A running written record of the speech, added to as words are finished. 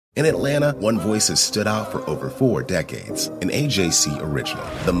In Atlanta, one voice has stood out for over 4 decades. An AJC original,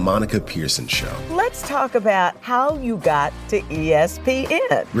 The Monica Pearson Show. Let's talk about how you got to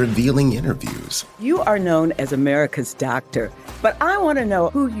ESPN. Revealing interviews. You are known as America's doctor, but I want to know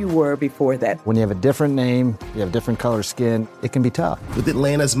who you were before that. When you have a different name, you have different color skin, it can be tough. With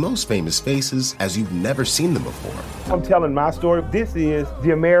Atlanta's most famous faces as you've never seen them before. I'm telling my story. This is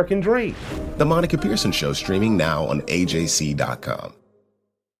the American dream. The Monica Pearson Show, streaming now on AJC.com.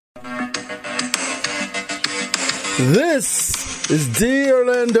 This is D.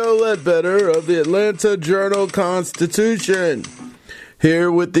 Orlando Ledbetter of the Atlanta Journal-Constitution,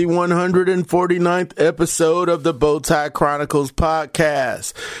 here with the 149th episode of the Bowtie Chronicles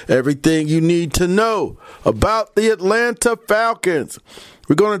podcast. Everything you need to know about the Atlanta Falcons.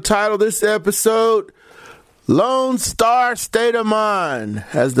 We're going to title this episode Lone Star State of Mind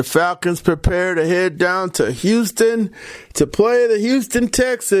as the Falcons prepare to head down to Houston to play the Houston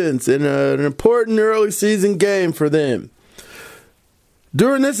Texans in an important early season game for them.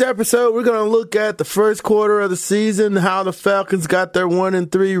 During this episode, we're going to look at the first quarter of the season, how the Falcons got their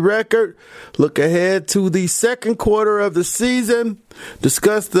 1-3 record, look ahead to the second quarter of the season,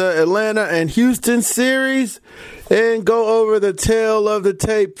 discuss the Atlanta and Houston series, and go over the tail of the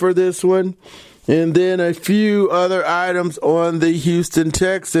tape for this one. And then a few other items on the Houston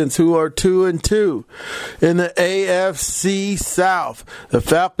Texans, who are 2-2 in the AFC South. The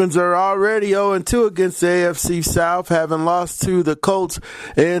Falcons are already 0-2 against the AFC South, having lost to the Colts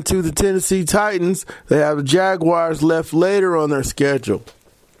and to the Tennessee Titans. They have the Jaguars left later on their schedule.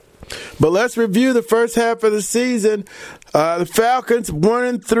 But let's review the first half of the season. The Falcons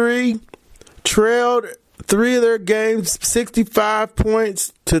 1-3, trailed 3 of their games, 65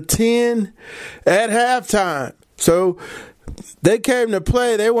 points to 10 at halftime. So they came to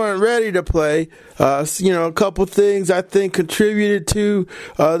play. They weren't ready to play. A couple things I think contributed to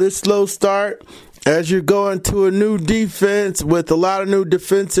this slow start. As you're going to a new defense with a lot of new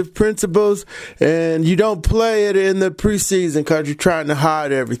defensive principles, and you don't play it in the preseason because you're trying to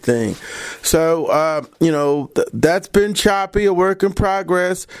hide everything. So, that's been choppy, a work in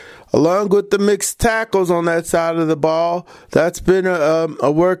progress. Along with the mixed tackles on that side of the ball, that's been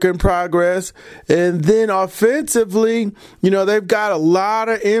a work in progress. And then offensively, they've got a lot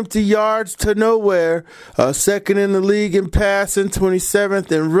of empty yards to nowhere. Second in the league in passing,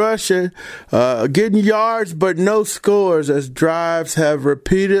 27th in rushing. Getting yards but no scores as drives have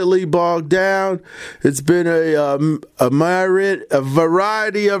repeatedly bogged down. It's been a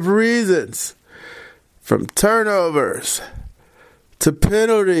variety of reasons, from turnovers to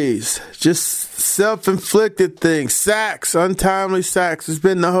penalties, just self-inflicted things, sacks, untimely sacks. It's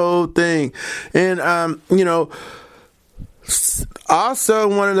been the whole thing. And, also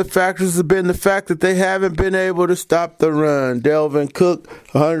one of the factors has been the fact that they haven't been able to stop the run. Delvin Cook,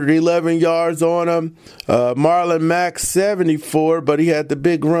 111 yards on him. Marlon Mack, 74, but he had the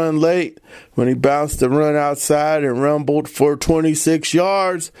big run late when he bounced the run outside and rumbled for 26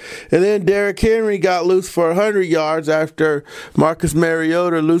 yards. And then Derrick Henry got loose for 100 yards after Marcus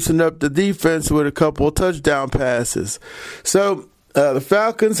Mariota loosened up the defense with a couple of touchdown passes. So the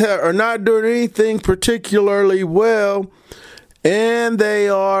Falcons are not doing anything particularly well, and they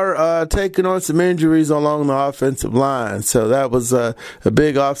are taking on some injuries along the offensive line. So that was a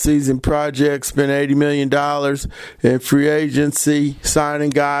big offseason project. Spent $80 million in free agency, signing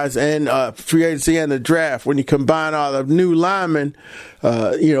guys, and free agency and the draft. When you combine all the new linemen,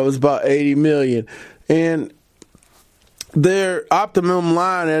 it was about $80 million. And their optimum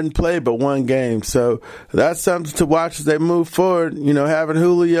line hadn't played but one game. So that's something to watch as they move forward. Having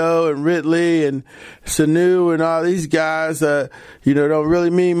Julio and Ridley and Sanu and all these guys, don't really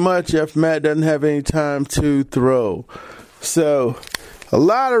mean much if Matt doesn't have any time to throw. So a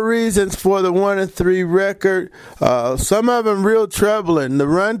lot of reasons for the 1-3 record. Some of them real troubling. The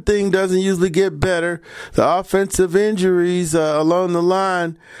run thing doesn't usually get better. The offensive injuries along the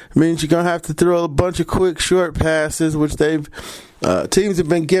line means you're going to have to throw a bunch of quick short passes, which teams have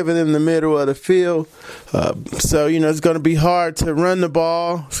been giving them the middle of the field. So it's going to be hard to run the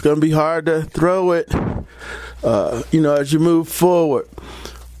ball. It's going to be hard to throw it, as you move forward.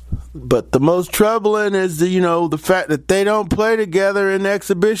 But the most troubling is the fact that they don't play together in the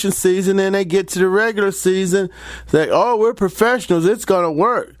exhibition season, and they get to the regular season, we're professionals, it's going to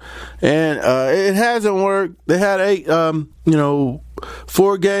work. And it hasn't worked. They had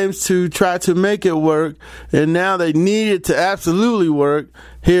 4 games to try to make it work, and now they need it to absolutely work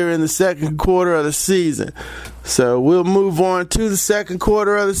here in the second quarter of the season. So we'll move on to the second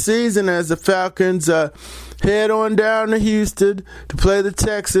quarter of the season as the Falcons head on down to Houston to play the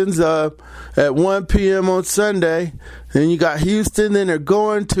Texans at 1 p.m. on Sunday. Then you got Houston, then they're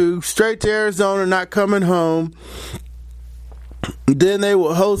going straight to Arizona, not coming home. Then they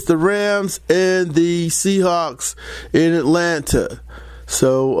will host the Rams and the Seahawks in Atlanta.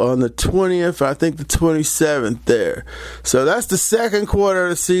 So on the 20th, I think the 27th there. So that's the second quarter of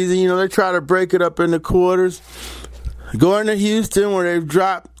the season. You know, they try to break it up into quarters. Going to Houston where they've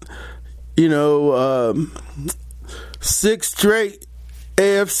dropped, 6 straight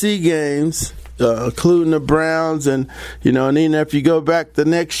AFC games, including the Browns. And even if you go back the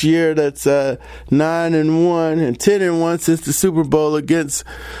next year, that's 9-1 and 10-1 since the Super Bowl against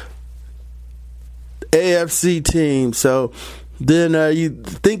AFC teams. So then you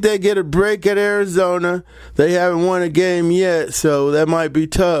think they get a break at Arizona. They haven't won a game yet, so that might be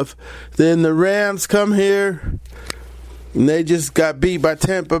tough. Then the Rams come here, and they just got beat by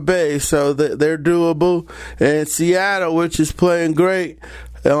Tampa Bay, so they're doable. And Seattle, which is playing great,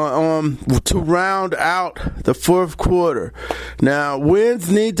 to round out the fourth quarter. Now, wins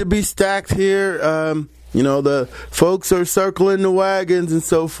need to be stacked here. The folks are circling the wagons and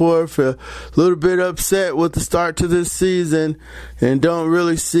so forth, a little bit upset with the start to this season and don't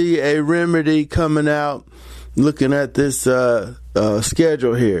really see a remedy coming out looking at this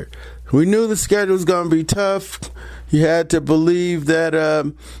schedule here. We knew the schedule was going to be tough. You had to believe that,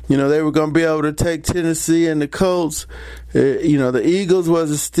 they were going to be able to take Tennessee and the Colts. The Eagles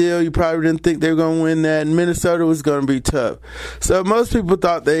was a steal. You probably didn't think they were going to win that. And Minnesota was going to be tough. So most people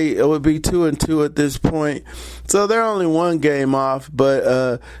thought they would be 2-2 at this point. So they're only one game off.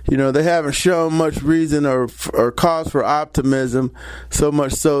 But, they haven't shown much reason or cause for optimism, so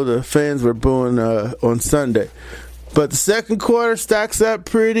much so the fans were booing on Sunday. But the second quarter stacks up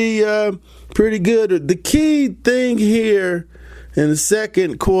pretty good. The key thing here in the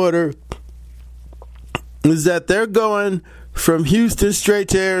second quarter is that they're going from Houston straight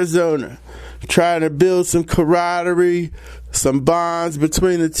to Arizona, trying to build some camaraderie, some bonds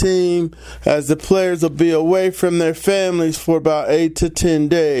between the team, as the players will be away from their families for about 8 to 10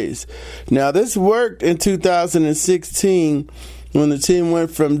 days. Now, this worked in 2016 when the team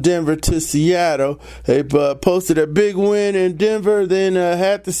went from Denver to Seattle. They posted a big win in Denver, then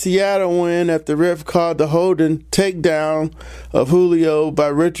had the Seattle win after the ref called the holding takedown of Julio by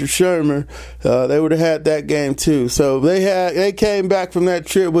Richard Sherman. They would have had that game too. So they came back from that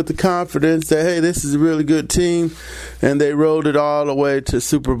trip with the confidence that, hey, this is a really good team, and they rolled it all the way to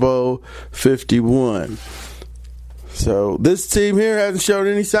Super Bowl 51. So this team here hasn't shown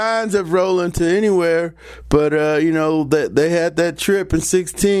any signs of rolling to anywhere, but that they had that trip in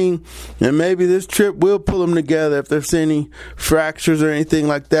 16, and maybe this trip will pull them together if there's any fractures or anything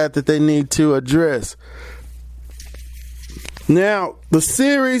like that they need to address. Now, the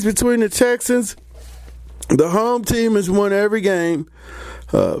series between the Texans, the home team has won every game.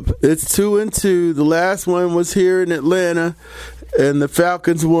 It's 2-2. The last one was here in Atlanta, and the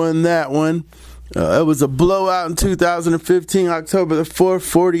Falcons won that one. It was a blowout in 2015, October the 4th,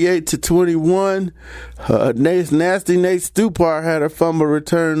 48-21. Nasty Nate Stupar had a fumble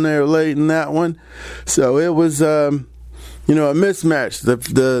return there late in that one. So it was, a mismatch.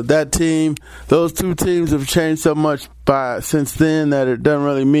 That team, those two teams have changed so much since then that it doesn't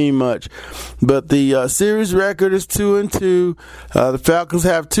really mean much. But the series record is 2-2. The Falcons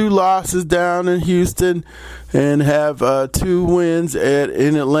have 2 losses down in Houston and have 2 wins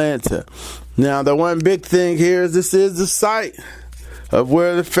in Atlanta. Now, the one big thing here is this is the site of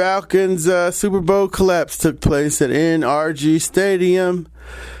where the Falcons' Super Bowl collapse took place at NRG Stadium.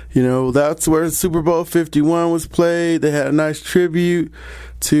 That's where Super Bowl 51 was played. They had a nice tribute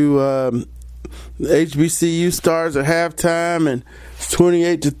to HBCU stars at halftime, and it's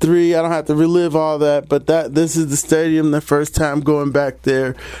 28-3. I don't have to relive all that, but this is the stadium, the first time going back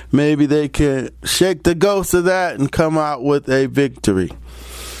there. Maybe they can shake the ghost of that and come out with a victory.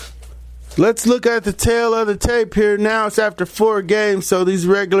 Let's look at the tail of the tape here now. It's after 4 games, so these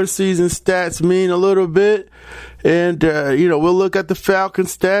regular season stats mean a little bit. And, we'll look at the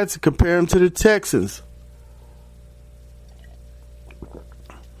Falcons stats and compare them to the Texans.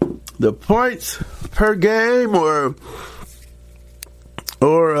 The points per game or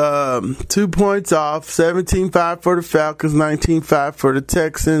 2 points off, 17-5 for the Falcons, 19-5 for the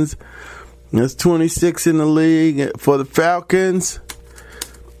Texans. That's 26 in the league for the Falcons.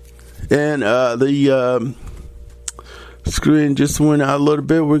 And the screen just went out a little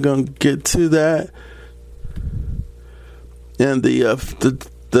bit. We're going to get to that. And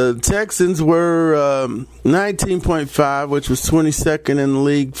the Texans were 19.5, which was 22nd in the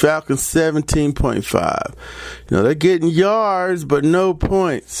league. Falcons 17.5. They're getting yards, but no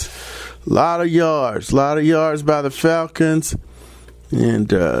points. A lot of yards by the Falcons, and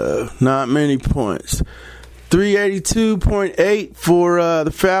not many points. 382.8 for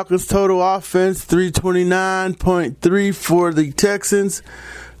the Falcons total offense, 329.3 for the Texans.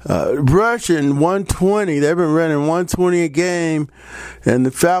 Rushing 120. They've been running 120 a game, and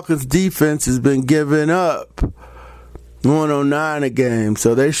the Falcons defense has been giving up 109 a game.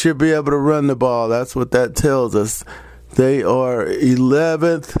 So they should be able to run the ball. That's what that tells us. They are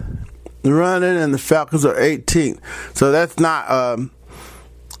 11th running, and the Falcons are 18th. So that's not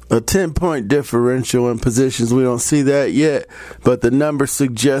a 10-point differential in positions. We don't see that yet, but the numbers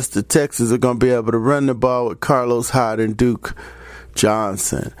suggest the Texans are going to be able to run the ball with Carlos Hyde and Duke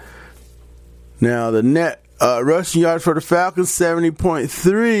Johnson. Now, the net rushing yards for the Falcons,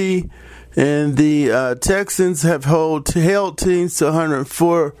 70.3, and the Texans have held teams to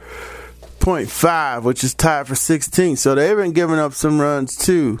 104.5, which is tied for 16th. So they've been giving up some runs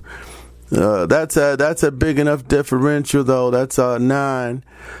too. That's a big enough differential, though. That's 9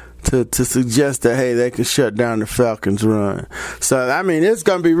 to suggest that, hey, they can shut down the Falcons' run. So, I mean, it's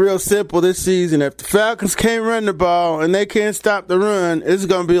going to be real simple this season. If the Falcons can't run the ball and they can't stop the run, it's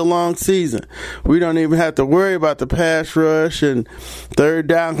going to be a long season. We don't even have to worry about the pass rush and third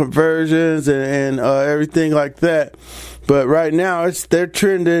down conversions and everything like that. But right now, they're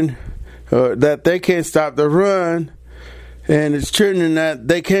trending that they can't stop the run, and it's trending that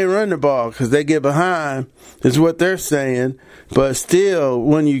they can't run the ball because they get behind, is what they're saying. But still,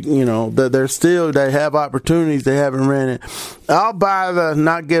 when they have opportunities, they haven't ran it. I'll buy the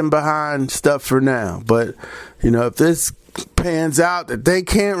not getting behind stuff for now. But, if this pans out that they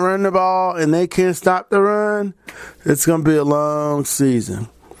can't run the ball and they can't stop the run, it's going to be a long season.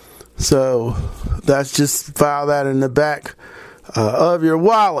 So that's just file that in the back of your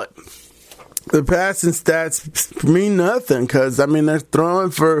wallet. The passing stats mean nothing because, they're throwing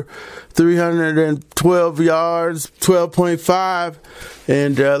for 312 yards, 12.5.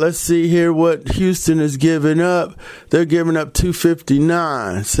 And let's see here what Houston is giving up. They're giving up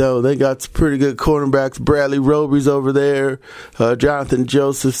 259. So they got some pretty good cornerbacks. Bradley Roby's over there. Jonathan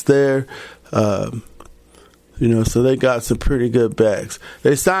Joseph's there. So they got some pretty good backs.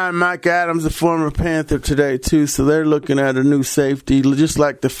 They signed Mike Adams, a former Panther, today, too, so they're looking at a new safety, just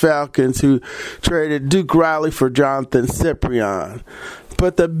like the Falcons, who traded Duke Riley for Jonathan Cyprian.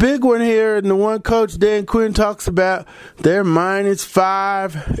 But the big one here, and the one Coach Dan Quinn talks about, they're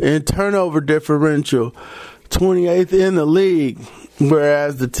 -5 in turnover differential, 28th in the league,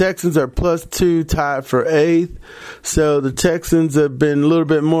 whereas the Texans are +2, tied for 8th. So the Texans have been a little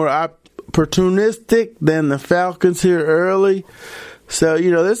bit more opportunistic than the Falcons here early. So,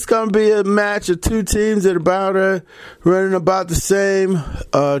 this is going to be a match of two teams that are running about the same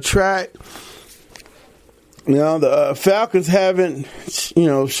track. The Falcons haven't,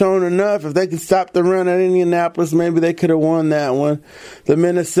 shown enough. If they could stop the run at Indianapolis, maybe they could have won that one. The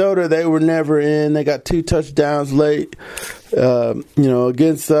Minnesota, they were never in. They got 2 touchdowns late,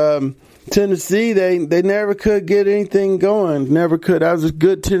 against Tennessee, they never could get anything going. Never could. That was a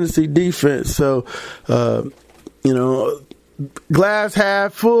good Tennessee defense. So, glass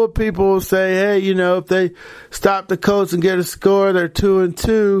half full. People will say, hey, if they stop the Colts and get a score, they're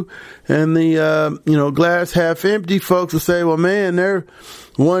 2-2. And the, glass half empty folks will say, well, man, they're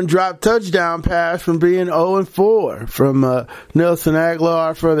one drop touchdown pass from being 0-4 from Nelson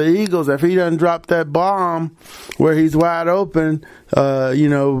Aguilar for the Eagles. If he doesn't drop that bomb where he's wide open,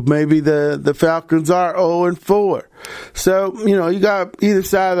 maybe the Falcons are 0-4. So, you got either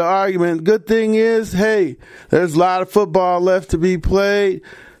side of the argument. Good thing is, hey, there's a lot of football left to be played.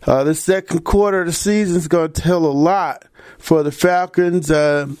 The second quarter of the season is going to tell a lot for the Falcons.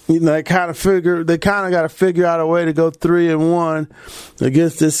 They kind of got to figure out a way to go 3-1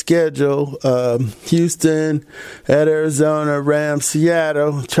 against this schedule. Houston at Arizona, Rams,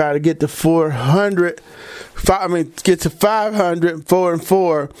 Seattle. Try to get to 500,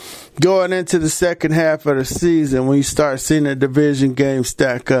 4-4 going into the second half of the season when you start seeing the division games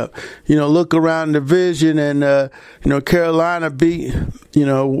stack up. Look around the division and, Carolina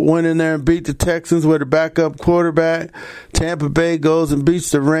went in there and beat the Texans with a backup quarterback. Tampa Bay goes and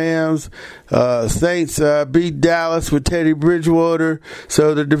beats the Rams. Saints beat Dallas with Teddy Bridgewater.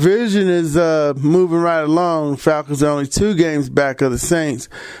 So the division is moving right along. Falcons are only 2 games back of the Saints.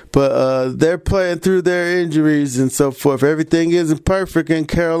 But they're playing through their injuries and so forth. Everything isn't perfect in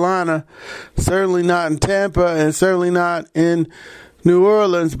Carolina. Certainly not in Tampa, and certainly not in New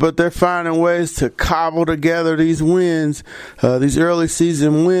Orleans, but they're finding ways to cobble together these wins, these early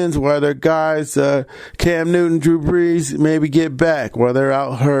season wins where their guys, Cam Newton, Drew Brees, maybe get back while they're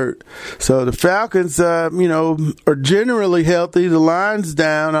out hurt. So the Falcons, are generally healthy. The line's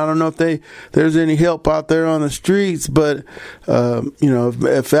down. I don't know if there's any help out there on the streets, but,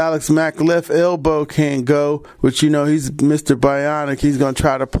 if Alex Mack left elbow can't go, which, he's Mr. Bionic, he's going to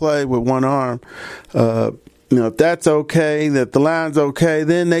try to play with one arm. If that's okay, that the line's okay,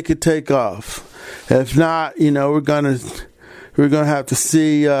 then they could take off. If not, we're gonna have to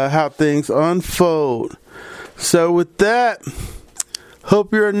see how things unfold. So with that,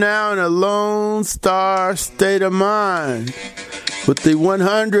 hope you're now in a Lone Star state of mind with the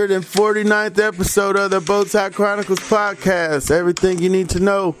 149th episode of the Bowtie Chronicles podcast. Everything you need to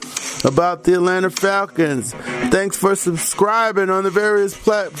know about the Atlanta Falcons. Thanks for subscribing on the various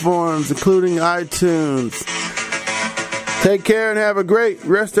platforms, including iTunes. Take care and have a great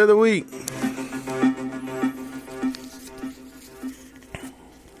rest of the week.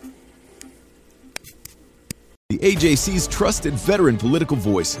 The AJC's trusted veteran political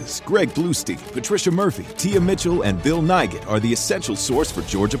voices, Greg Bluestein, Patricia Murphy, Tia Mitchell, and Bill Nigett, are the essential source for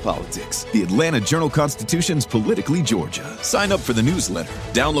Georgia politics. The Atlanta Journal-Constitution's Politically Georgia. Sign up for the newsletter,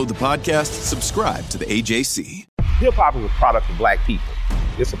 download the podcast, subscribe to the AJC. Hip-hop is a product of black people.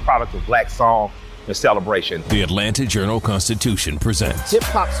 It's a product of black song and celebration. The Atlanta Journal-Constitution presents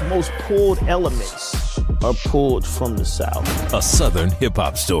hip-hop's most pulled elements are pulled from the South. A Southern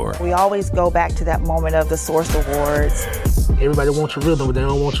hip-hop story. We always go back to that moment of the Source Awards. Everybody wants your rhythm, but they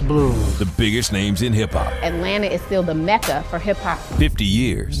don't want your blues. The biggest names in hip-hop. Atlanta is still the mecca for hip-hop. 50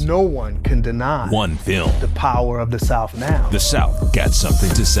 years. No one can deny one film. The power of the South now. The South got something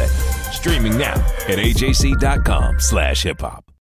to say. Streaming now at ajc.com/hiphop.